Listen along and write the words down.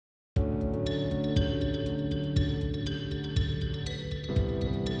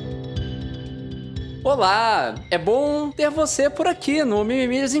Olá, é bom ter você por aqui no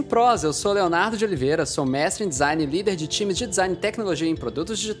Mimimídias em Prosa. Eu sou Leonardo de Oliveira, sou mestre em design e líder de times de design e tecnologia em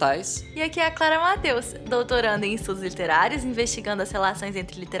produtos digitais. E aqui é a Clara Matheus, doutoranda em estudos literários, investigando as relações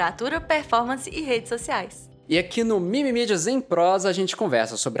entre literatura, performance e redes sociais. E aqui no Mimimídias em Prosa a gente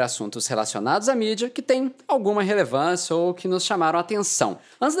conversa sobre assuntos relacionados à mídia que têm alguma relevância ou que nos chamaram a atenção.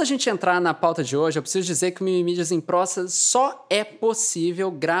 Antes da gente entrar na pauta de hoje, eu preciso dizer que o Mimimídias em Prosa só é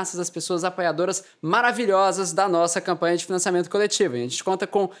possível graças às pessoas apoiadoras maravilhosas da nossa campanha de financiamento coletivo. E a gente conta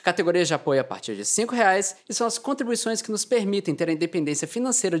com categorias de apoio a partir de R$5 e são as contribuições que nos permitem ter a independência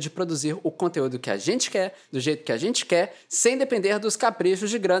financeira de produzir o conteúdo que a gente quer, do jeito que a gente quer, sem depender dos caprichos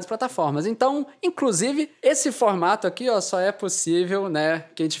de grandes plataformas. Então, inclusive, esse formato aqui, só é possível, né?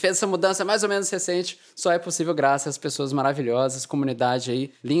 Que a gente fez essa mudança mais ou menos recente, só é possível graças às pessoas maravilhosas, comunidade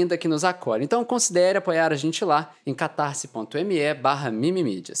aí linda que nos acolhe. Então considere apoiar a gente lá em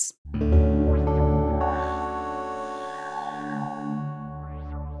catarse.me/mimimídias.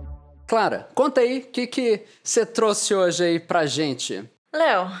 Clara, conta aí o que você trouxe hoje aí pra gente.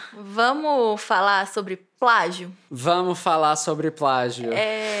 Léo, vamos falar sobre plágio? Vamos falar sobre plágio.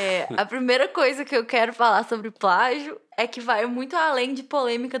 A primeira coisa que eu quero falar sobre plágio é que vai muito além de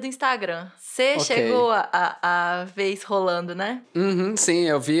polêmica do Instagram. Você chegou a ver isso rolando, né? Sim,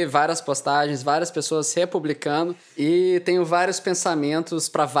 eu vi várias postagens, várias pessoas republicando e tenho vários pensamentos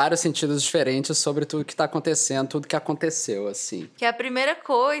para vários sentidos diferentes sobre tudo que tá acontecendo, tudo que aconteceu, assim. Que a primeira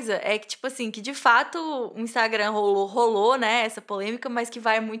coisa é que, tipo assim, que de fato o Instagram rolou, né, essa polêmica, mas que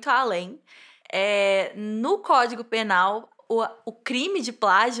vai muito além. No Código Penal, o crime de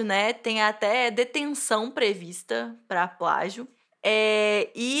plágio, né, tem até detenção prevista para plágio.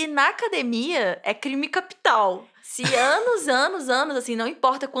 E na academia é crime capital. Se anos, assim, não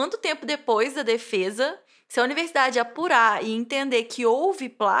importa quanto tempo depois da defesa, se a universidade apurar e entender que houve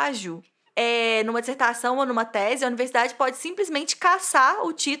plágio, numa dissertação ou numa tese, a universidade pode simplesmente cassar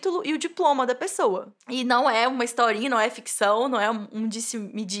o título e o diploma da pessoa. E não é uma historinha, não é ficção, não é um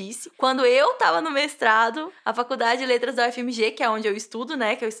disse-me-disse. Quando eu tava no mestrado, a Faculdade de Letras da UFMG, que é onde eu estudo,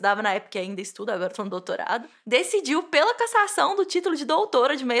 né, que eu estudava na época e ainda estudo, agora tô no doutorado, decidiu pela cassação do título de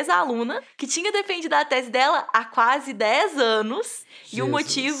doutora de uma ex-aluna, que tinha defendido a tese dela há quase 10 anos, Jesus. E o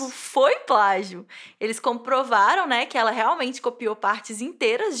motivo foi plágio. Eles comprovaram, né, que ela realmente copiou partes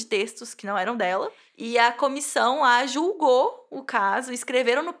inteiras de textos que não eram dela, e a comissão julgou o caso,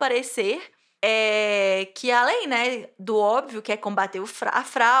 escreveram no parecer que além, né, do óbvio, que é combater a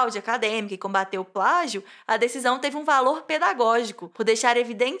fraude acadêmica e combater o plágio, a decisão teve um valor pedagógico, por deixar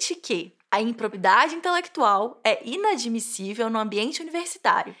evidente que a improbidade intelectual é inadmissível no ambiente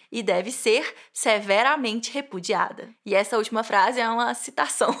universitário e deve ser severamente repudiada. E essa última frase é uma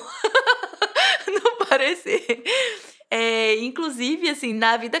citação no parecer. Inclusive, assim,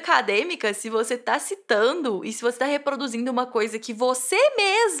 na vida acadêmica, se você tá citando e se você tá reproduzindo uma coisa que você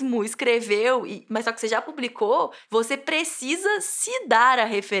mesmo escreveu, mas só que você já publicou, você precisa se dar a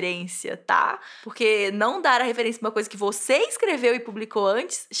referência, tá? Porque não dar a referência pra uma coisa que você escreveu e publicou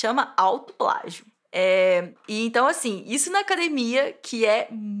antes chama autoplágio. E então, assim, isso na academia que é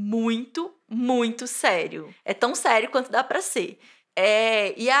muito, muito sério. É tão sério quanto dá pra ser.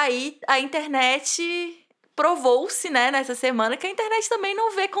 E aí, a internet provou-se, né, nessa semana, que a internet também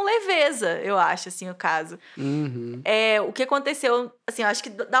não vê com leveza, eu acho, assim, o caso. O que aconteceu, assim, eu acho que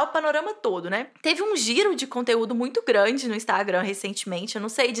dá o panorama todo, né? Teve um giro de conteúdo muito grande no Instagram recentemente, eu não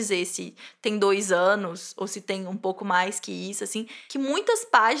sei dizer se tem 2 anos ou se tem um pouco mais que isso, assim, que muitas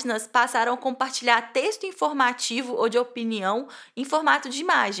páginas passaram a compartilhar texto informativo ou de opinião em formato de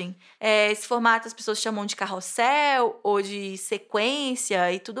imagem. Esse formato as pessoas chamam de carrossel ou de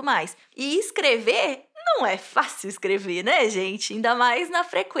sequência e tudo mais. E escrever não é fácil escrever, né, gente? Ainda mais na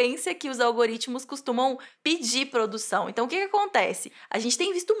frequência que os algoritmos costumam pedir produção. Então, o que acontece? A gente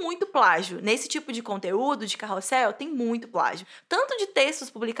tem visto muito plágio. Nesse tipo de conteúdo, de carrossel, tem muito plágio. Tanto de textos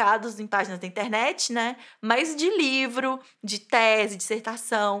publicados em páginas da internet, né? Mas de livro, de tese,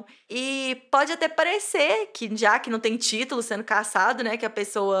 dissertação. E pode até parecer que, já que não tem título sendo cassado, né? Que a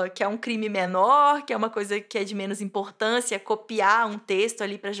pessoa, que é um crime menor, que é uma coisa que é de menos importância, copiar um texto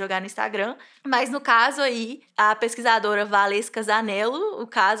ali para jogar no Instagram. Mas no caso aí, a pesquisadora Valesca Zanello, o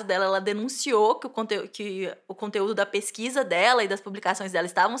caso dela, ela denunciou que o conteúdo da pesquisa dela e das publicações dela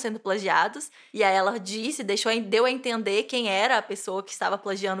estavam sendo plagiados. E aí ela deu a entender quem era a pessoa que estava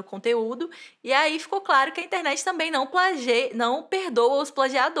plagiando o conteúdo. E aí ficou claro que a internet também não perdoa os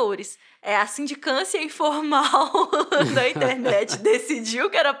plagiadores. A sindicância informal da internet decidiu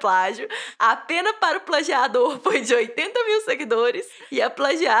que era plágio. A pena para o plagiador foi de 80 mil seguidores e a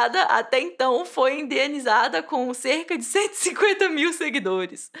plagiada até então foi indenizada com cerca de 150 mil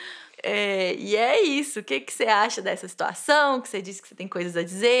seguidores. E é isso. O que você acha dessa situação? Que você disse que você tem coisas a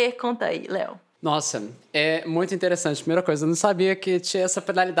dizer? Conta aí, Léo. Nossa, é muito interessante. Primeira coisa, eu não sabia que tinha essa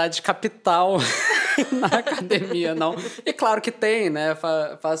penalidade capital na academia, não. E claro que tem, né?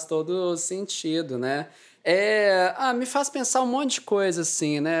 Faz todo sentido, né? Me faz pensar um monte de coisa,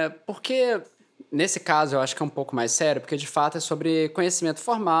 assim, né? Porque, nesse caso, eu acho que é um pouco mais sério, porque, de fato, é sobre conhecimento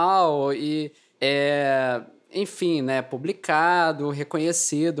formal e, enfim, né? Publicado,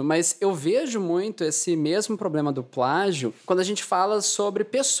 reconhecido. Mas eu vejo muito esse mesmo problema do plágio quando a gente fala sobre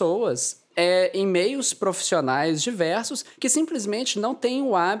pessoas em meios profissionais diversos que simplesmente não têm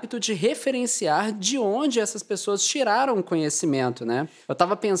o hábito de referenciar de onde essas pessoas tiraram o conhecimento, né? Eu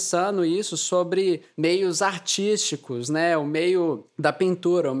estava pensando isso sobre meios artísticos, né? O meio da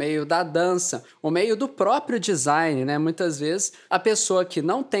pintura, o meio da dança, o meio do próprio design, né? Muitas vezes a pessoa que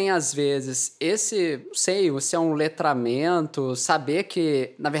não tem, às vezes, não sei, se é um letramento, saber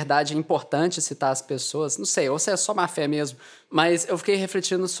que, na verdade, é importante citar as pessoas, não sei, ou se é só má fé mesmo, mas eu fiquei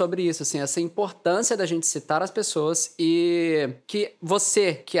refletindo sobre isso, assim, essa importância da gente citar as pessoas e que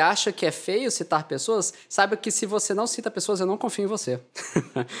você que acha que é feio citar pessoas, saiba que se você não cita pessoas, eu não confio em você.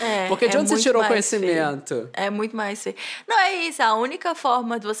 Porque de onde você tirou o conhecimento? Feio. É muito mais feio. Não, é isso. A única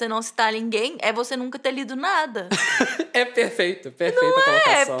forma de você não citar ninguém é você nunca ter lido nada. É perfeito a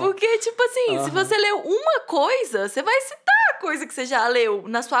colocação. Porque, tipo assim, se você leu uma coisa, você vai citar a coisa que você já leu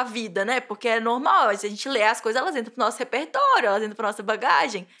na sua vida, né? Porque é normal, se a gente lê as coisas, elas entram pro nosso repertório, elas entram pra nossa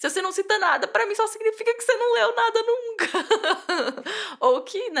bagagem. Se você não cita nada, pra mim só significa que você não leu nada nunca. Ou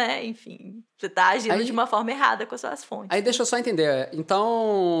que, né, enfim, você tá agindo de uma forma errada com as suas fontes. Aí deixa eu só entender.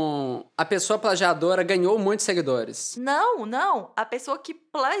 Então, a pessoa plagiadora ganhou muitos seguidores? Não. A pessoa que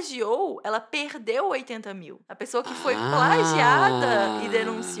plagiou, ela perdeu 80 mil. A pessoa que foi plagiada e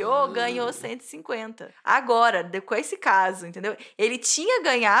denunciou, ganhou 150. Agora, com esse caso, entendeu? Ele tinha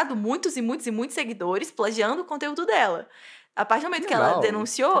ganhado muitos e muitos e muitos seguidores plagiando o conteúdo dela. A partir do momento que ela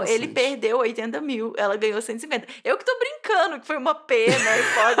denunciou, ele perdeu 80 mil. Ela ganhou 150. Eu que tô brincando, que foi uma pena.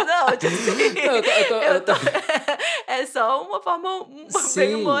 Não, tipo assim, é só uma forma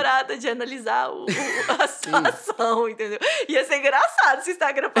bem humorada de analisar a situação, entendeu? Ia ser engraçado se o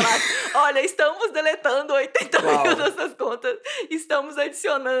Instagram falasse: olha, estamos deletando 80 mil dessas contas, estamos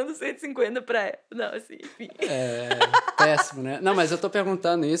adicionando 150 pra ela. Não, assim, enfim. Péssimo, né? Não, mas eu tô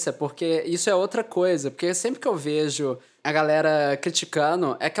perguntando isso, porque isso é outra coisa. Porque sempre que eu vejo a galera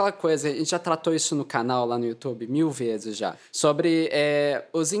criticando, é aquela coisa, a gente já tratou isso no canal lá no YouTube 1000 vezes já, sobre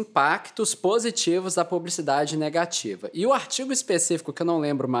os impactos positivos da publicidade negativa. E o artigo específico, que eu não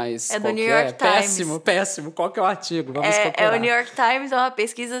lembro mais qual do New York Times. Péssimo. Qual que é o artigo? Vamos procurar. O New York Times, é uma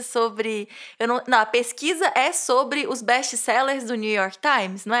pesquisa sobre... a pesquisa é sobre os best-sellers do New York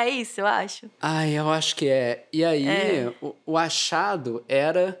Times, não é isso, eu acho? Eu acho que é. E aí, o achado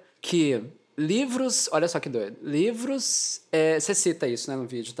era que... livros, olha só que doido, livros, você cita isso, né, no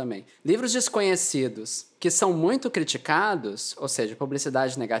vídeo também, livros desconhecidos que são muito criticados, ou seja,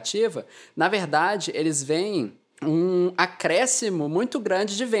 publicidade negativa, na verdade, eles veem um acréscimo muito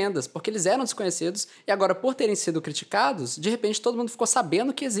grande de vendas, porque eles eram desconhecidos e agora, por terem sido criticados, de repente todo mundo ficou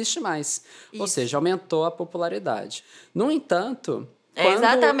sabendo que existe mais. Isso. Ou seja, aumentou a popularidade. No entanto... É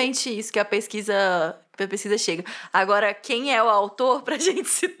exatamente isso que a pesquisa chega. Agora, quem é o autor pra gente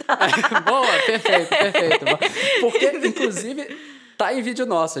citar? Boa, perfeito. Porque, inclusive, tá em vídeo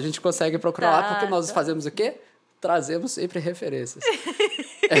nosso. A gente consegue procurar lá, porque nós fazemos o quê? Trazemos sempre referências.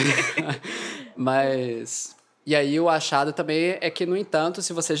 Mas... E aí o achado também é que, no entanto,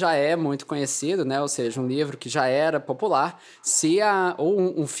 se você já é muito conhecido, né, ou seja, um livro que já era popular,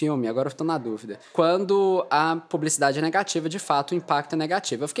 ou um filme, agora eu estou na dúvida, quando a publicidade é negativa, de fato, o impacto é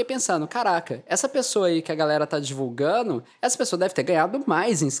negativo. Eu fiquei pensando, caraca, essa pessoa aí que a galera tá divulgando, essa pessoa deve ter ganhado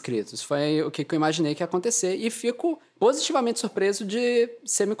mais inscritos. Foi o que eu imaginei que ia acontecer e fico positivamente surpreso de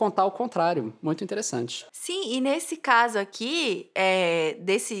você me contar o contrário. Muito interessante. Sim, e nesse caso aqui,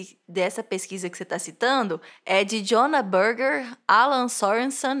 dessa pesquisa que você está citando, é de Jonah Berger, Alan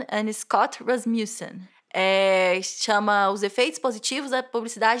Sorensen e Scott Rasmussen. Chama Os Efeitos Positivos da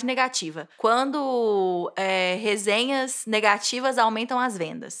Publicidade Negativa. Quando resenhas negativas aumentam as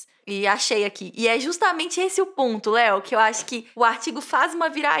vendas. E achei aqui. E é justamente esse o ponto, Léo, que eu acho que o artigo faz uma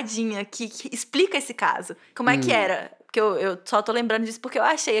viradinha que explica esse caso. Como é que era? porque eu só tô lembrando disso porque eu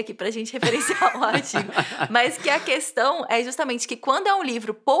achei aqui pra gente referenciar o artigo. Mas que a questão é justamente que quando é um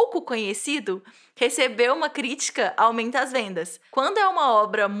livro pouco conhecido, receber uma crítica aumenta as vendas. Quando é uma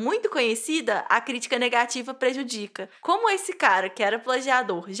obra muito conhecida, a crítica negativa prejudica. Como esse cara, que era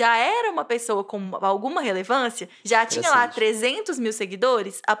plagiador, já era uma pessoa com alguma relevância, já tinha lá 300 mil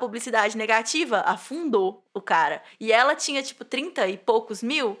seguidores, a publicidade negativa afundou o cara. E ela tinha, 30 e poucos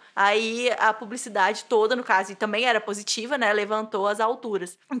mil, aí a publicidade toda, no caso, e também era positiva, né, levantou as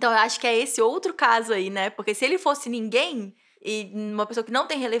alturas. Então eu acho que é esse outro caso aí, né, porque se ele fosse ninguém e uma pessoa que não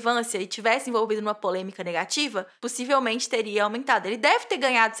tem relevância e tivesse envolvido numa polêmica negativa, possivelmente teria aumentado. Ele deve ter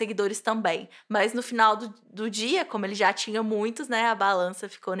ganhado seguidores também, mas no final do dia, como ele já tinha muitos, né, a balança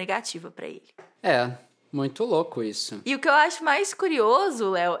ficou negativa pra ele. Muito louco isso. E o que eu acho mais curioso,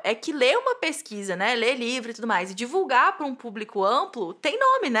 Léo, é que ler uma pesquisa, né, ler livro e tudo mais, e divulgar para um público amplo, tem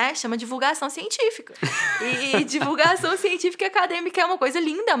nome, né? Chama divulgação científica. E divulgação científica e acadêmica é uma coisa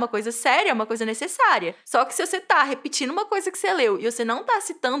linda, é uma coisa séria, é uma coisa necessária. Só que se você tá repetindo uma coisa que você leu e você não tá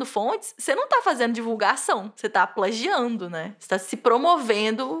citando fontes, você não tá fazendo divulgação, você tá plagiando, né? Você tá se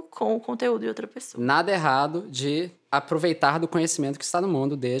promovendo com o conteúdo de outra pessoa. Nada errado de aproveitar do conhecimento que está no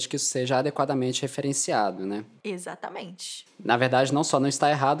mundo, desde que isso seja adequadamente referenciado, né? Exatamente. Na verdade, não só não está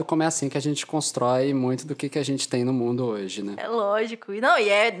errado, como é assim que a gente constrói muito do que a gente tem no mundo hoje, né? É lógico. E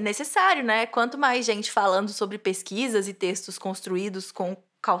é necessário, né? Quanto mais gente falando sobre pesquisas e textos construídos com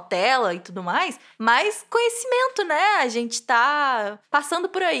cautela e tudo mais conhecimento, né? A gente tá passando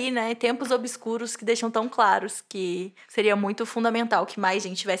por aí, né? Tempos obscuros que deixam tão claros que seria muito fundamental que mais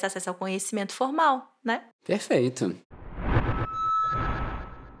gente tivesse acesso ao conhecimento formal, né? Perfeito.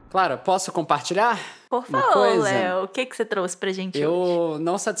 Clara, posso compartilhar? Por favor, Léo, o que você trouxe pra gente hoje? Eu,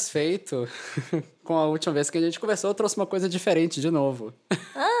 não satisfeito com a última vez que a gente conversou, eu trouxe uma coisa diferente de novo.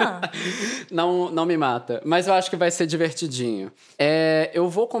 Não me mata, mas eu acho que vai ser divertidinho. Eu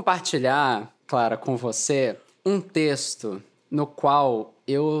vou compartilhar, Clara, com você um texto no qual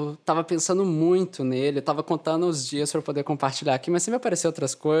eu tava pensando muito nele, tava contando os dias para poder compartilhar aqui, mas sempre apareceu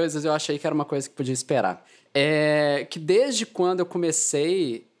outras coisas, eu achei que era uma coisa que podia esperar. Que desde quando eu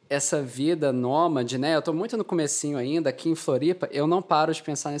comecei essa vida nômade, né? Eu tô muito no comecinho ainda, aqui em Floripa, eu não paro de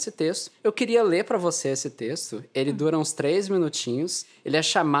pensar nesse texto. Eu queria ler para você esse texto, ele dura uns 3 minutinhos, ele é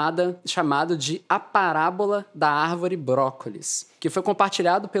chamado de A Parábola da Árvore-Brócolis, que foi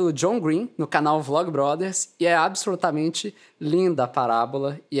compartilhado pelo John Green no canal Vlog Brothers, e é absolutamente linda a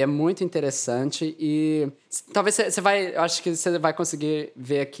parábola, e é muito interessante, e talvez eu acho que você vai conseguir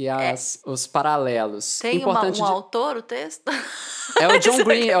ver aqui os paralelos. Tem um autor, o texto? É o John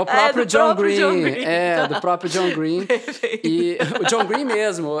Green, é o próprio John Green. Tá. Do próprio John Green. E o John Green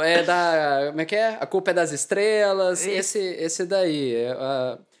mesmo, como é que é? A Culpa é das Estrelas, esse daí.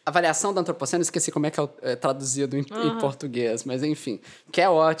 Avaliação da Antropoceno, esqueci como é que é traduzido em português, mas enfim, que é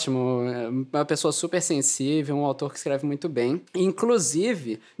ótimo, é uma pessoa super sensível, um autor que escreve muito bem.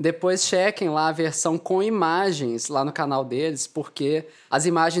 Inclusive, depois chequem lá a versão com imagens lá no canal deles, porque as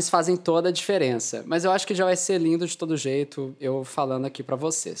imagens fazem toda a diferença. Mas eu acho que já vai ser lindo de todo jeito eu falando aqui pra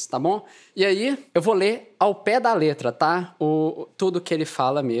vocês, tá bom? E aí, eu vou ler ao pé da letra, tá? Tudo que ele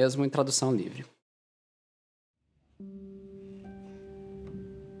fala mesmo em tradução livre.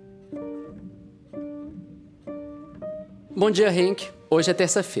 Bom dia, Henk. Hoje é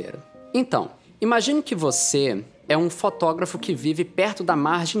terça-feira. Então, imagine que você é um fotógrafo que vive perto da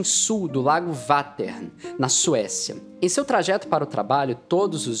margem sul do lago Vättern, na Suécia. Em seu trajeto para o trabalho,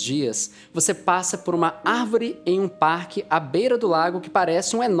 todos os dias, você passa por uma árvore em um parque à beira do lago que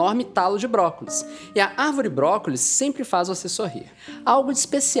parece um enorme talo de brócolis. E a árvore-brócolis sempre faz você sorrir. Algo de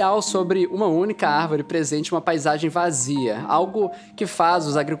especial sobre uma única árvore presente em uma paisagem vazia. Algo que faz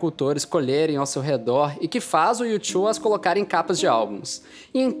os agricultores colherem ao seu redor e que faz o YouTube as colocar em capas de álbuns.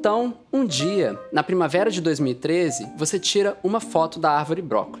 E então, um dia, na primavera de 2013, você tira uma foto da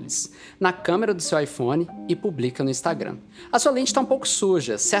árvore-brócolis na câmera do seu iPhone e publica no Instagram. A sua lente está um pouco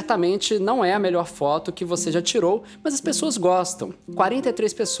suja, certamente não é a melhor foto que você já tirou, mas as pessoas gostam.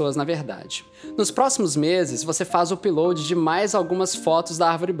 43 pessoas, na verdade. Nos próximos meses, você faz o upload de mais algumas fotos da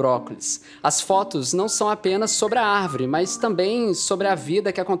árvore brócolis. As fotos não são apenas sobre a árvore, mas também sobre a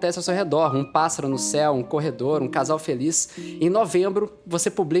vida que acontece ao seu redor. Um pássaro no céu, um corredor, um casal feliz. Em novembro, você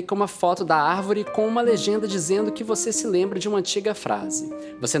publica uma foto da árvore com uma legenda dizendo que você se lembra de uma antiga frase.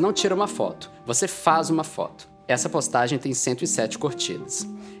 Você não tira uma foto, você faz uma foto. Essa postagem tem 107 curtidas.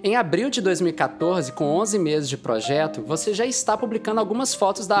 Em abril de 2014, com 11 meses de projeto, você já está publicando algumas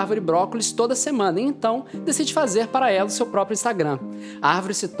fotos da árvore-brócolis toda semana e então decide fazer para ela o seu próprio Instagram. A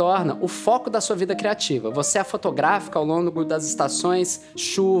árvore se torna o foco da sua vida criativa. Você a fotografa ao longo das estações,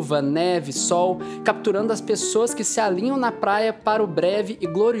 chuva, neve, sol, capturando as pessoas que se alinham na praia para o breve e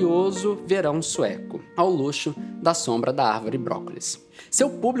glorioso verão sueco, ao luxo da sombra da árvore-brócolis. Seu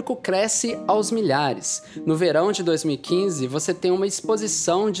público cresce aos milhares. No verão de 2015, você tem uma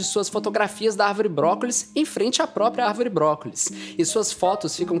exposição de suas fotografias da árvore-brócolis em frente à própria árvore-brócolis, e suas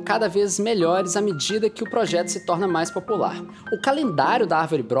fotos ficam cada vez melhores à medida que o projeto se torna mais popular. O calendário da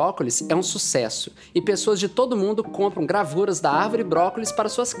árvore-brócolis é um sucesso, e pessoas de todo mundo compram gravuras da árvore-brócolis para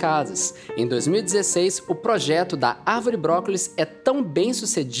suas casas. Em 2016, o projeto da árvore-brócolis é tão bem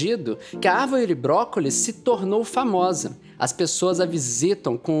sucedido que a árvore-brócolis se tornou famosa. As pessoas a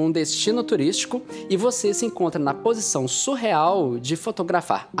visitam com um destino turístico e você se encontra na posição surreal de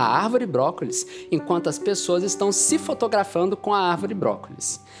fotografar a árvore-brócolis enquanto as pessoas estão se fotografando com a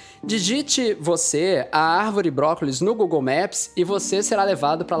árvore-brócolis. Digite você a árvore-brócolis no Google Maps e você será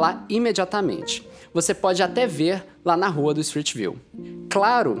levado para lá imediatamente. Você pode até ver lá na rua do Street View.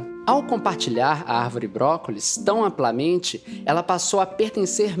 Claro, ao compartilhar a árvore-brócolis tão amplamente, ela passou a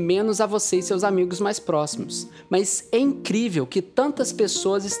pertencer menos a você e seus amigos mais próximos. Mas é incrível que tantas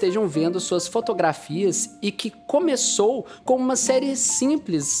pessoas estejam vendo suas fotografias e que começou com uma série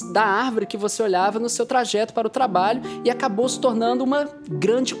simples da árvore que você olhava no seu trajeto para o trabalho e acabou se tornando uma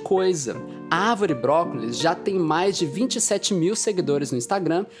grande coisa. A árvore-brócolis já tem mais de 27 mil seguidores no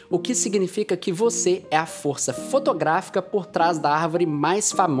Instagram, o que significa que você é a força fotográfica por trás da árvore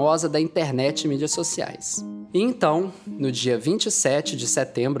mais famosa da internet e mídias sociais. E então, no dia 27 de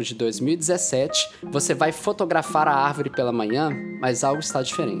setembro de 2017, você vai fotografar a árvore pela manhã, mas algo está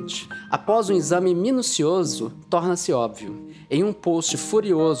diferente. Após um exame minucioso, torna-se óbvio. Em um post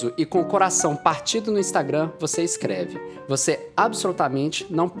furioso e com o coração partido no Instagram, você escreve: você absolutamente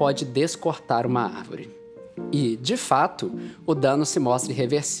não pode descortar uma árvore. E, de fato, o dano se mostra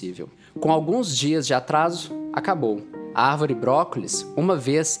irreversível. Com alguns dias de atraso, acabou. A árvore-brócolis, uma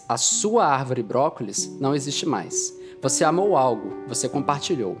vez a sua árvore-brócolis, não existe mais. Você amou algo, você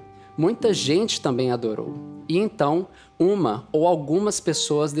compartilhou. Muita gente também adorou. E então, uma ou algumas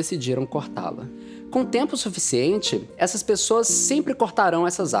pessoas decidiram cortá-la. Com tempo suficiente, essas pessoas sempre cortarão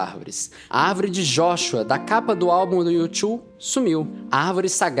essas árvores. A árvore de Joshua, da capa do álbum do U2, sumiu. A árvore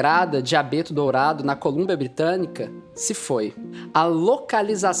sagrada de abeto dourado na Colômbia Britânica se foi. A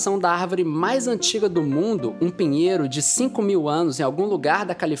localização da árvore mais antiga do mundo, um pinheiro de 5.000 anos em algum lugar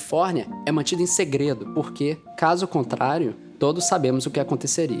da Califórnia, é mantida em segredo, porque, caso contrário, todos sabemos o que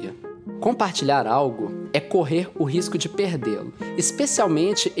aconteceria. Compartilhar algo é correr o risco de perdê-lo,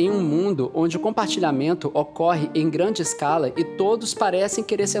 especialmente em um mundo onde o compartilhamento ocorre em grande escala e todos parecem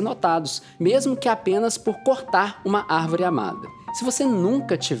querer ser notados, mesmo que apenas por cortar uma árvore amada. Se você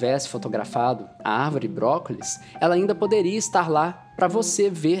nunca tivesse fotografado a árvore-brócolis, ela ainda poderia estar lá para você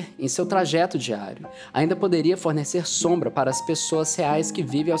ver em seu trajeto diário. Ainda poderia fornecer sombra para as pessoas reais que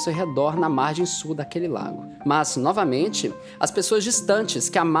vivem ao seu redor na margem sul daquele lago. Mas, novamente, as pessoas distantes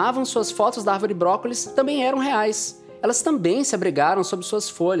que amavam suas fotos da árvore-brócolis também eram reais. Elas também se abrigaram sob suas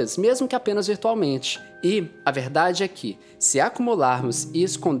folhas, mesmo que apenas virtualmente. E a verdade é que, se acumularmos e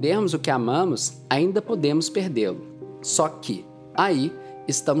escondermos o que amamos, ainda podemos perdê-lo. Só que, aí,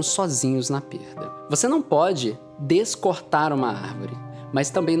 estamos sozinhos na perda. Você não pode descortar uma árvore, mas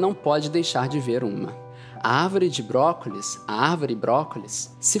também não pode deixar de ver uma. A árvore-brócolis,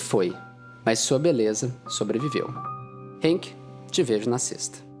 se foi, mas sua beleza sobreviveu. Hank, te vejo na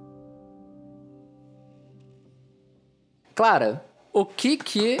sexta. Clara, o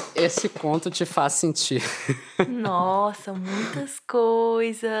que esse conto te faz sentir? Nossa, muitas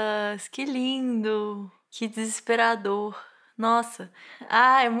coisas. Que lindo. Que desesperador. Nossa,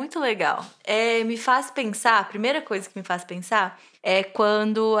 é muito legal. Me faz pensar, a primeira coisa que me faz pensar é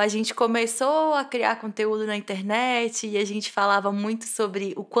quando a gente começou a criar conteúdo na internet e a gente falava muito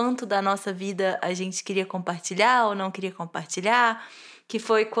sobre o quanto da nossa vida a gente queria compartilhar ou não queria compartilhar, que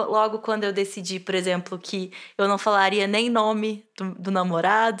foi logo quando eu decidi, por exemplo, que eu não falaria nem nome do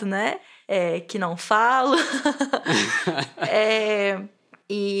namorado, né? Que não falo.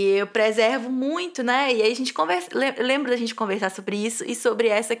 E eu preservo muito, né? E aí a gente lembra da gente conversar sobre isso e sobre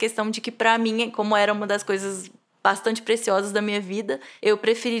essa questão de que, pra mim, como era uma das coisas bastante preciosas da minha vida, eu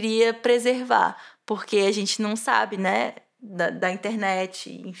preferiria preservar, porque a gente não sabe, né? Da internet,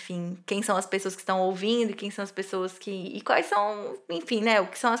 enfim, quem são as pessoas que estão ouvindo, quem são as pessoas que... E quais são, enfim, né? O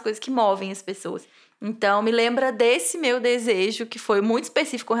que são as coisas que movem as pessoas. Então, me lembra desse meu desejo, que foi muito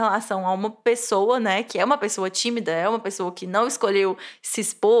específico com relação a uma pessoa, né? Que é uma pessoa tímida, é uma pessoa que não escolheu se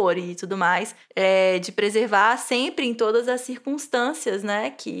expor e tudo mais. De preservar sempre, em todas as circunstâncias,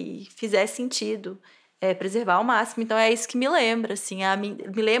 né? Que fizer sentido. Preservar ao máximo. Então, é isso que me lembra, assim.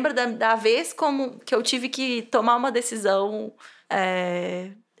 Me lembra da vez que eu tive que tomar uma decisão.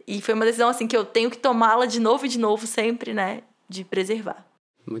 E foi uma decisão, assim, que eu tenho que tomá-la de novo sempre, né? De preservar.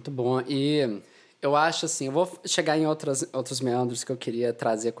 Muito bom. E eu acho assim, eu vou chegar em outros meandros que eu queria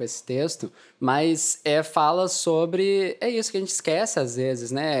trazer com esse texto, mas fala sobre... É isso que a gente esquece às vezes,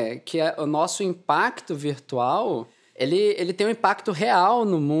 né? Que o nosso impacto virtual... Ele tem um impacto real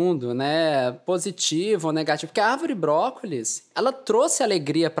no mundo, né? Positivo ou negativo. Porque a árvore-brócolis, ela trouxe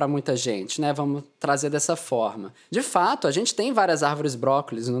alegria para muita gente, né? Vamos trazer dessa forma. De fato, a gente tem várias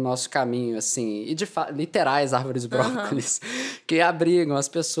árvores-brócolis no nosso caminho, assim. E literais árvores-brócolis, que abrigam as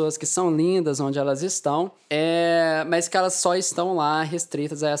pessoas que são lindas onde elas estão, mas que elas só estão lá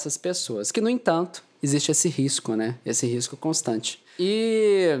restritas a essas pessoas. Que, no entanto, existe esse risco, né? Esse risco constante.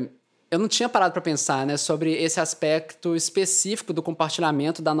 E... eu não tinha parado para pensar, né, sobre esse aspecto específico do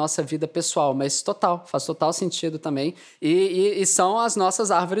compartilhamento da nossa vida pessoal, mas faz total sentido também. E são as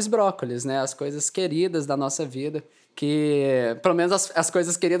nossas árvores brócolis, né, as coisas queridas da nossa vida, que, pelo menos as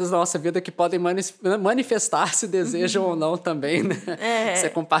coisas queridas da nossa vida que podem manifestar se desejam ou não também, né, ser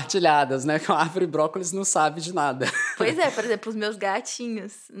compartilhadas, né, que a árvore brócolis não sabe de nada. Pois por exemplo, os meus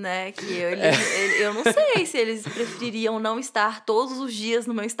gatinhos, né, que eu não sei se eles prefeririam não estar todos os dias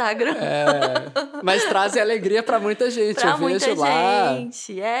no meu Instagram. Mas trazem alegria pra muita gente. Pra muita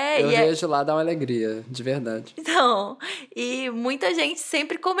gente. Eu vejo lá, dá uma alegria, de verdade. Então, e muita gente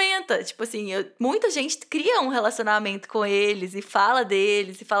sempre comenta, tipo assim, muita gente cria um relacionamento com eles e fala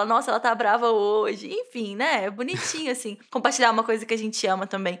deles, e fala, nossa, ela tá brava hoje. Enfim, né, é bonitinho, assim, compartilhar uma coisa que a gente ama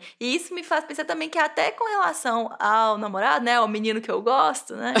também. E isso me faz pensar também que até com relação ao namorado, né, ao menino que eu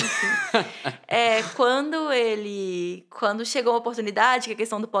gosto, né, enfim, quando chegou a oportunidade, que é a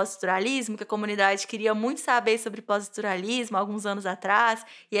questão do pós-estruturalismo, que a comunidade queria muito saber sobre pós-estruturalismo alguns anos atrás,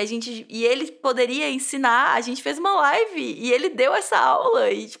 e ele poderia ensinar, a gente fez uma live e ele deu essa aula,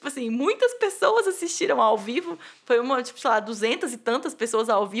 e tipo assim, muitas pessoas assistiram ao vivo, foi tipo, sei lá, 200 e tantas pessoas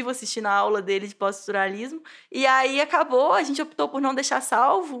ao vivo assistindo a aula dele de pós-estruturalismo, e aí acabou, a gente optou por não deixar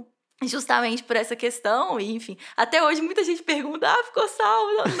salvo, justamente por essa questão, e enfim, até hoje muita gente pergunta, ficou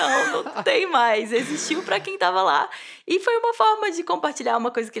salvo? Não tem mais, existiu para quem tava lá, e foi uma forma de compartilhar uma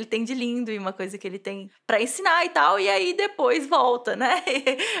coisa que ele tem de lindo, e uma coisa que ele tem para ensinar e tal, e aí depois volta, né,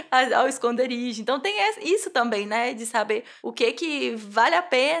 ao esconderijo. Então tem isso também, né, de saber o que vale a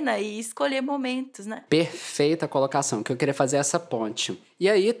pena e escolher momentos, né. Perfeita colocação, que eu queria fazer essa ponte. E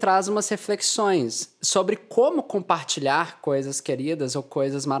aí traz umas reflexões sobre como compartilhar coisas queridas ou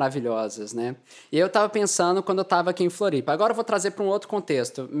coisas maravilhosas, né? E eu tava pensando quando eu tava aqui em Floripa. Agora eu vou trazer para um outro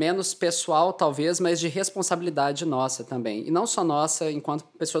contexto, menos pessoal talvez, mas de responsabilidade nossa também. E não só nossa enquanto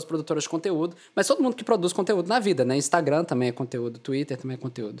pessoas produtoras de conteúdo, mas todo mundo que produz conteúdo na vida, né? Instagram também é conteúdo, Twitter também é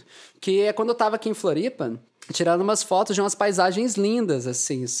conteúdo. Que é quando eu tava aqui em Floripa, tirando umas fotos de umas paisagens lindas,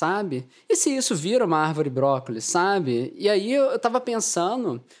 assim, sabe? E se isso vira uma árvore brócolis, sabe? E aí eu tava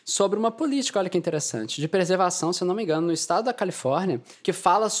pensando sobre uma política, olha que interessante, de preservação, se eu não me engano, no estado da Califórnia, que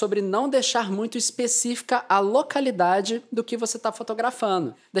fala sobre não deixar muito específica a localidade do que você tá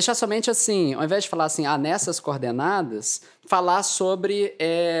fotografando. Deixar somente assim, ao invés de falar assim, nessas coordenadas, falar sobre,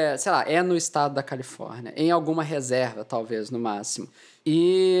 sei lá, no estado da Califórnia, em alguma reserva, talvez, no máximo.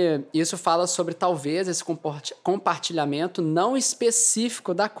 E isso fala sobre, talvez, esse compartilhamento não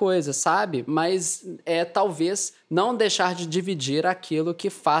específico da coisa, sabe? Mas talvez não deixar de dividir aquilo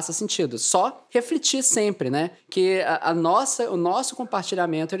que faça sentido. Só refletir sempre, né? Que o nosso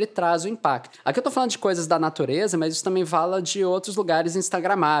compartilhamento, ele traz o impacto. Aqui eu tô falando de coisas da natureza, mas isso também fala de outros lugares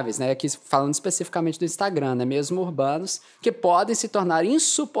instagramáveis, né? Aqui falando especificamente do Instagram, né? Mesmo urbanos, que podem se tornar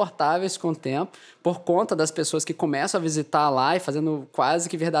insuportáveis com o tempo, por conta das pessoas que começam a visitar lá e fazendo quase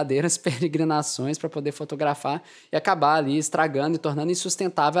que verdadeiras peregrinações para poder fotografar e acabar ali estragando e tornando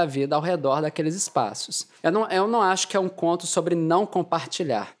insustentável a vida ao redor daqueles espaços. Eu não acho que é um conto sobre não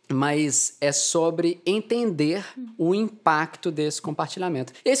compartilhar, mas é sobre entender o impacto desse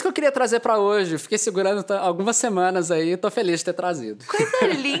compartilhamento. E é isso que eu queria trazer para hoje. Fiquei segurando algumas semanas aí, tô feliz de ter trazido. Coisa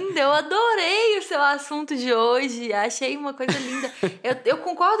linda, eu adorei o seu assunto de hoje, achei uma coisa linda. Eu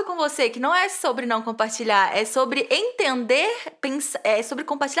concordo com você que não é sobre não compartilhar, é sobre entender, é sobre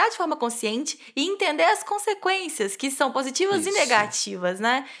compartilhar de forma consciente e entender as consequências, que são positivas e negativas,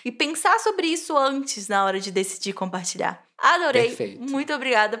 né? E pensar sobre isso antes, na hora de decidir compartilhar. Adorei. Perfeito. Muito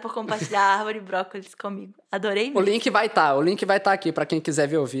obrigada por compartilhar a árvore brócolis comigo. Adorei mesmo. O link vai estar aqui pra quem quiser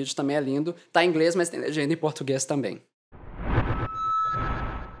ver o vídeo, também é lindo. Tá em inglês, mas tem legenda em português também.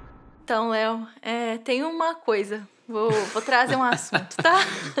 Então, Léo, tem uma coisa. Vou trazer um assunto, tá?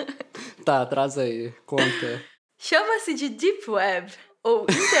 Tá, traz aí, conta. Chama-se de Deep Web, ou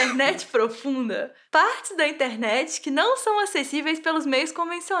Internet Profunda, partes da internet que não são acessíveis pelos meios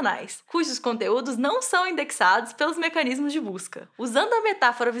convencionais, cujos conteúdos não são indexados pelos mecanismos de busca. Usando a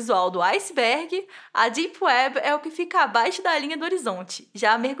metáfora visual do iceberg, a Deep Web é o que fica abaixo da linha do horizonte,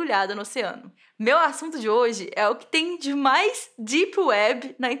 já mergulhado no oceano. Meu assunto de hoje é o que tem de mais Deep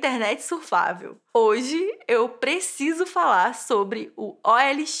Web na internet surfável. Hoje eu preciso falar sobre o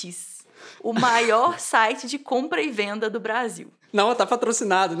OLX, o maior site de compra e venda do Brasil. Não tá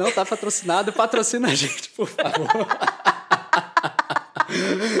patrocinado, patrocina a gente, por favor.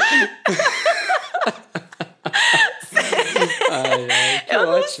 Ai, que eu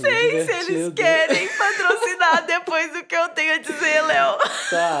não ótimo, sei divertido. se eles querem patrocinar depois do que eu tenho a dizer, Léo.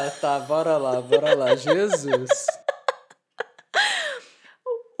 Tá, bora lá, Jesus.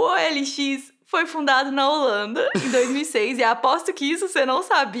 O OLX foi fundado na Holanda em 2006 e aposto que isso você não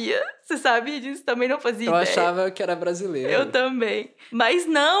sabia. Você sabia disso? Também não fazia Eu ideia. achava que era brasileiro. Eu também. Mas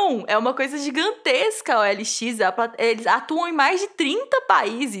não, é uma coisa gigantesca o OLX. Eles atuam em mais de 30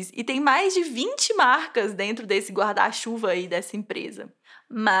 países e tem mais de 20 marcas dentro desse guarda-chuva aí dessa empresa.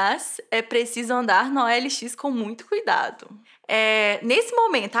 Mas é preciso andar no OLX com muito cuidado. Nesse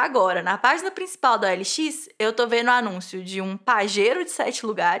momento, agora, na página principal do OLX, eu tô vendo o anúncio de um pajeiro de 7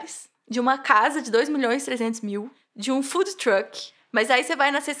 lugares, de uma casa de 2.300.000, de um food truck. Mas aí você vai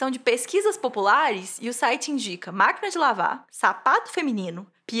na seção de pesquisas populares e o site indica máquina de lavar, sapato feminino,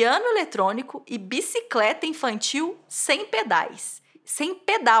 piano eletrônico e bicicleta infantil sem pedais. Sem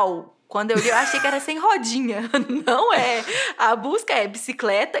pedal. Quando eu li, eu achei que era sem rodinha. Não é. A busca é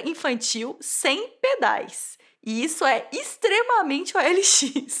bicicleta infantil sem pedais. E isso é extremamente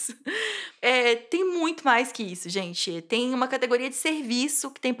OLX. Tem muito mais que isso, gente. Tem uma categoria de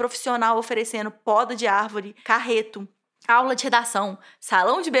serviço que tem profissional oferecendo poda de árvore, carreto, aula de redação,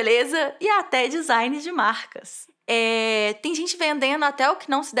 salão de beleza e até design de marcas. Tem gente vendendo até o que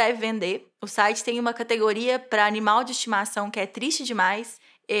não se deve vender. O site tem uma categoria para animal de estimação que é triste demais.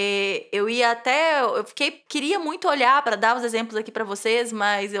 Queria muito olhar para dar os exemplos aqui para vocês,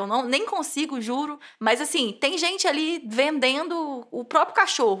 mas eu nem consigo, juro. Mas assim, tem gente ali vendendo o próprio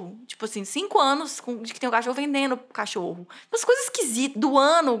cachorro. Tipo assim, 5 anos de que tem o cachorro vendendo cachorro. Umas coisas esquisitas,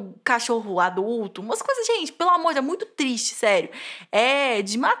 doando cachorro adulto. Umas coisas, gente, pelo amor de Deus, é muito triste, sério. É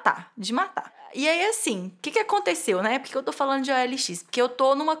de matar. E aí, assim, o que aconteceu, né? Por que eu tô falando de OLX? Porque eu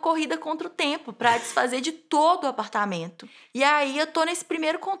tô numa corrida contra o tempo pra desfazer de todo o apartamento. E aí, eu tô nesse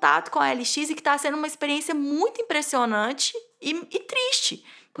primeiro contato com a OLX e que tá sendo uma experiência muito impressionante e triste.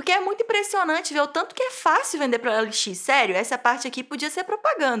 Porque é muito impressionante ver o tanto que é fácil vender pra OLX. Sério, essa parte aqui podia ser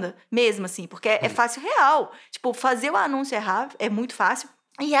propaganda mesmo, assim, porque é fácil real. Tipo, fazer o anúncio é muito fácil.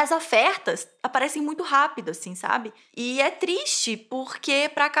 E as ofertas aparecem muito rápido, assim, sabe? E é triste, porque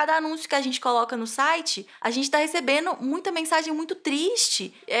para cada anúncio que a gente coloca no site, a gente tá recebendo muita mensagem muito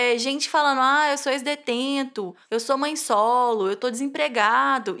triste. Gente falando, eu sou ex-detento, eu sou mãe solo, eu tô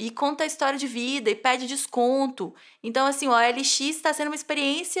desempregado, e conta a história de vida e pede desconto. Então, assim, o OLX tá sendo uma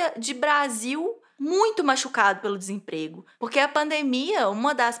experiência de Brasil muito machucado pelo desemprego. Porque a pandemia,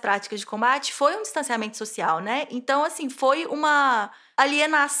 uma das práticas de combate foi um distanciamento social, né? Então, assim, foi uma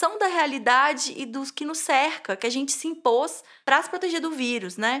alienação da realidade e dos que nos cerca, que a gente se impôs para se proteger do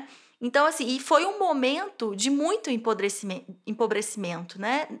vírus, né? Então, assim, e foi um momento de muito empobrecimento,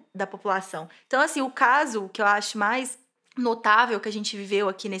 né, da população. Então, assim, o caso que eu acho mais notável que a gente viveu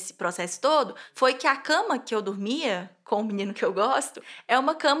aqui nesse processo todo foi que a cama que eu dormia com o menino que eu gosto, é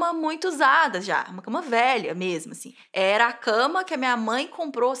uma cama muito usada já, uma cama velha mesmo, assim. Era a cama que a minha mãe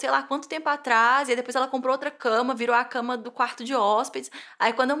comprou, sei lá quanto tempo atrás, e aí depois ela comprou outra cama, virou a cama do quarto de hóspedes.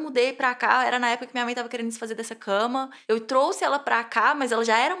 Aí quando eu mudei pra cá, era na época que minha mãe tava querendo desfazer dessa cama, eu trouxe ela pra cá, mas ela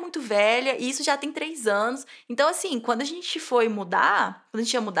já era muito velha, e isso já tem 3 anos. Então, assim, quando a gente foi mudar, quando a gente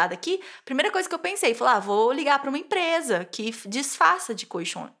tinha mudado aqui, a primeira coisa que eu pensei, foi, vou ligar pra uma empresa que desfaça de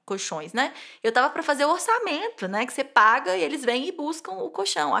colchões, né? Eu tava pra fazer o orçamento, né, que você paga e eles vêm e buscam o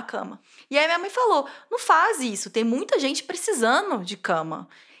colchão, a cama. E aí minha mãe falou, não faz isso, tem muita gente precisando de cama.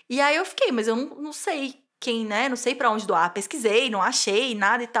 E aí eu fiquei, mas eu não sei quem, né, não sei pra onde doar. Pesquisei, não achei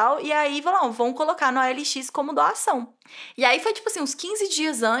nada e tal. E aí vamos colocar no OLX como doação. E aí foi tipo assim, uns 15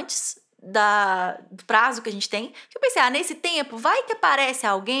 dias antes do prazo que a gente tem, que eu pensei, nesse tempo, vai que aparece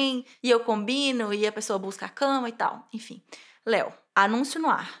alguém e eu combino e a pessoa busca a cama e tal. Enfim, Léo, anúncio no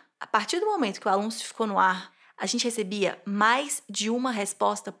ar. A partir do momento que o anúncio ficou no ar, a gente recebia mais de uma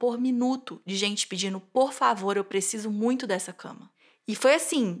resposta por minuto de gente pedindo, por favor, eu preciso muito dessa cama. E foi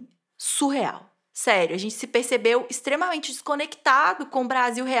assim, surreal. Sério, a gente se percebeu extremamente desconectado com o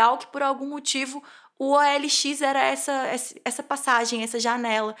Brasil real, que por algum motivo o OLX era essa passagem, essa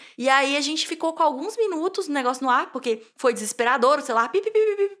janela. E aí a gente ficou com alguns minutos no negócio no ar, porque foi desesperador, o celular,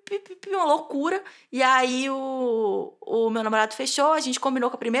 uma loucura. E aí o meu namorado fechou, a gente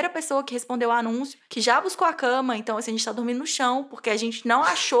combinou com a primeira pessoa que respondeu o anúncio, que já buscou a cama, então assim, a gente tá dormindo no chão, porque a gente não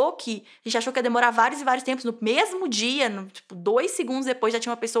achou que... A gente achou que ia demorar vários e vários tempos, no mesmo dia, tipo, 2 segundos depois já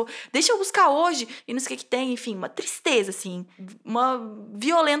tinha uma pessoa, deixa eu buscar hoje, e não sei o que tem, enfim, uma tristeza, assim,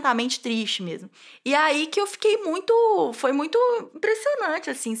 violentamente triste mesmo. E aí que eu fiquei foi muito impressionante,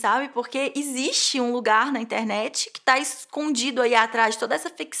 assim, sabe? Porque existe um lugar na internet que tá escondido aí atrás de toda essa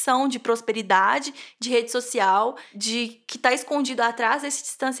ficção de prosperidade, de rede social, que tá escondido atrás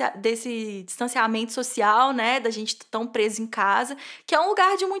desse distanciamento social, né? Da gente tão preso em casa, que é um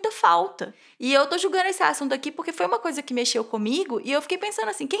lugar de muita falta. E eu tô julgando esse assunto aqui porque foi uma coisa que mexeu comigo e eu fiquei pensando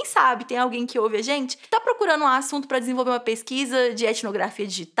assim, quem sabe tem alguém que ouve a gente que tá procurando um assunto para desenvolver uma pesquisa de etnografia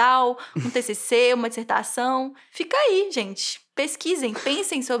digital, um TCC, uma dissertação. Fica aí, gente. Pesquisem,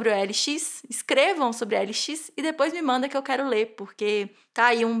 pensem sobre o OLX, escrevam sobre o OLX e depois me manda que eu quero ler, porque tá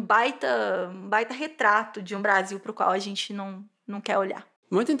aí um baita retrato de um Brasil pro qual a gente não quer olhar.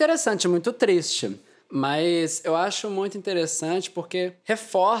 Muito interessante, muito triste. Mas eu acho muito interessante porque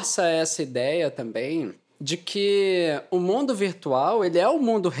reforça essa ideia também de que o mundo virtual, ele é o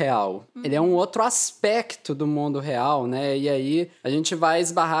mundo real. Ele é um outro aspecto do mundo real, né? E aí a gente vai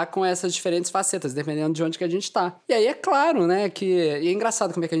esbarrar com essas diferentes facetas, dependendo de onde que a gente tá. E aí é claro, né, e é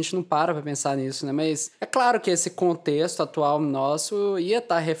engraçado como é que a gente não para pra pensar nisso, né? Mas é claro que esse contexto atual nosso ia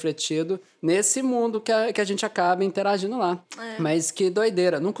estar refletido nesse mundo que a gente acaba interagindo lá. Mas que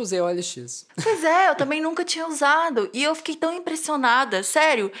doideira, nunca usei o OLX. Pois é, eu também nunca tinha usado. E eu fiquei tão impressionada,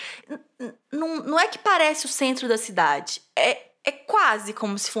 sério. Não é que parece o centro da cidade. É quase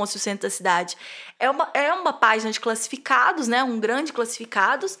como se fosse o centro da cidade. É uma página de classificados, né? Um grande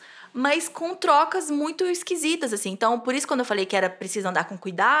classificados, mas com trocas muito esquisitas, assim. Então, por isso, quando eu falei que era preciso andar com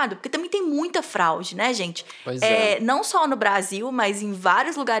cuidado, porque também tem muita fraude, né, gente? Pois é. Não só no Brasil, mas em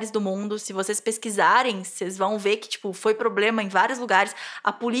vários lugares do mundo. Se vocês pesquisarem, vocês vão ver que, tipo, foi problema em vários lugares.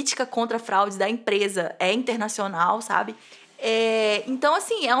 A política contra fraudes da empresa é internacional, sabe? Então,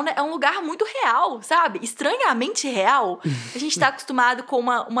 assim, é um lugar muito real, sabe? Estranhamente real. A gente tá acostumado com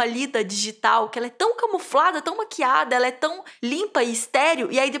uma lida digital que ela é tão camuflada, tão maquiada, ela é tão limpa e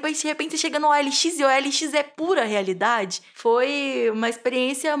estéril. E aí, depois, de repente, você chega no OLX e o OLX é pura realidade. Foi uma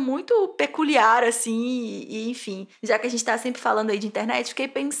experiência muito peculiar, assim. E enfim, já que a gente tá sempre falando aí de internet, fiquei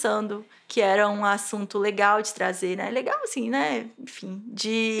pensando que era um assunto legal de trazer, né? Legal, assim, né? Enfim,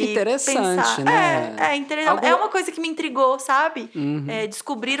 de interessante, pensar. né? Interessante. É uma coisa que me intrigou, sabe?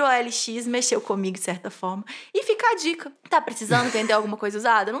 Descobrir o OLX mexeu comigo, de certa forma. E fica a dica. Tá precisando vender alguma coisa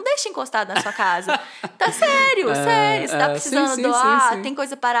usada? Não deixe encostado na sua casa. Tá sério. Você tá precisando doar? Sim. Tem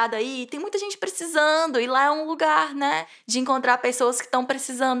coisa parada aí? Tem muita gente precisando. E lá é um lugar, né? De encontrar pessoas que estão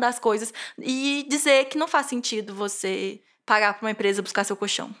precisando das coisas. E dizer que não faz sentido você pagar pra uma empresa buscar seu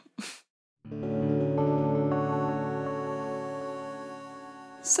colchão.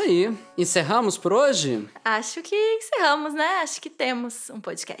 Isso aí. Encerramos por hoje? Acho que encerramos, né? Acho que temos um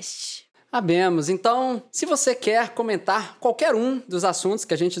podcast. Sabemos. Então, se você quer comentar qualquer um dos assuntos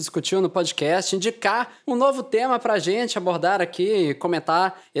que a gente discutiu no podcast, indicar um novo tema pra gente abordar aqui,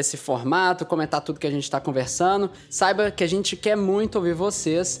 comentar esse formato, comentar tudo que a gente tá conversando, saiba que a gente quer muito ouvir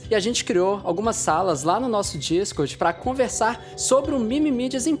vocês e a gente criou algumas salas lá no nosso Discord para conversar sobre o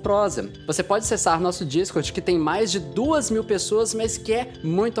Mimimídias em prosa. Você pode acessar nosso Discord, que tem mais de 2.000 pessoas, mas que é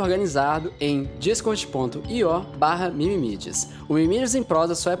muito organizado, em discord.io/mimimídias. O Mimimídias em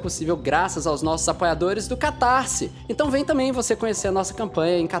prosa só é possível graças aos nossos apoiadores do Catarse. Então vem também você conhecer a nossa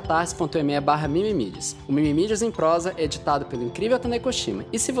campanha em catarse.me/mimimídias. O Mimimídias em prosa é editado pelo incrível Tanekoshima.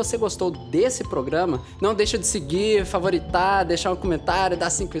 E se você gostou desse programa, não deixa de seguir, favoritar, deixar um comentário, dar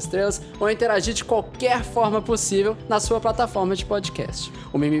 5 estrelas ou interagir de qualquer forma possível na sua plataforma de podcast.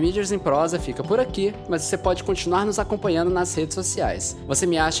 O Mimimídias em prosa fica por aqui, mas você pode continuar nos acompanhando nas redes sociais. Você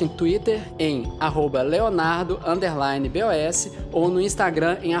me acha em Twitter em @leonardo_bos ou no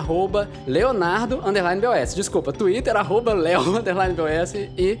Instagram em @leonardo_bos. Desculpa, Twitter @leo_bos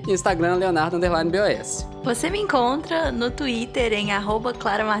e Instagram leonardo_bos. Você me encontra no Twitter em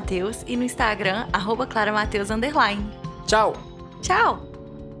 @claramateus e no Instagram @claramateus_. Tchau! Tchau!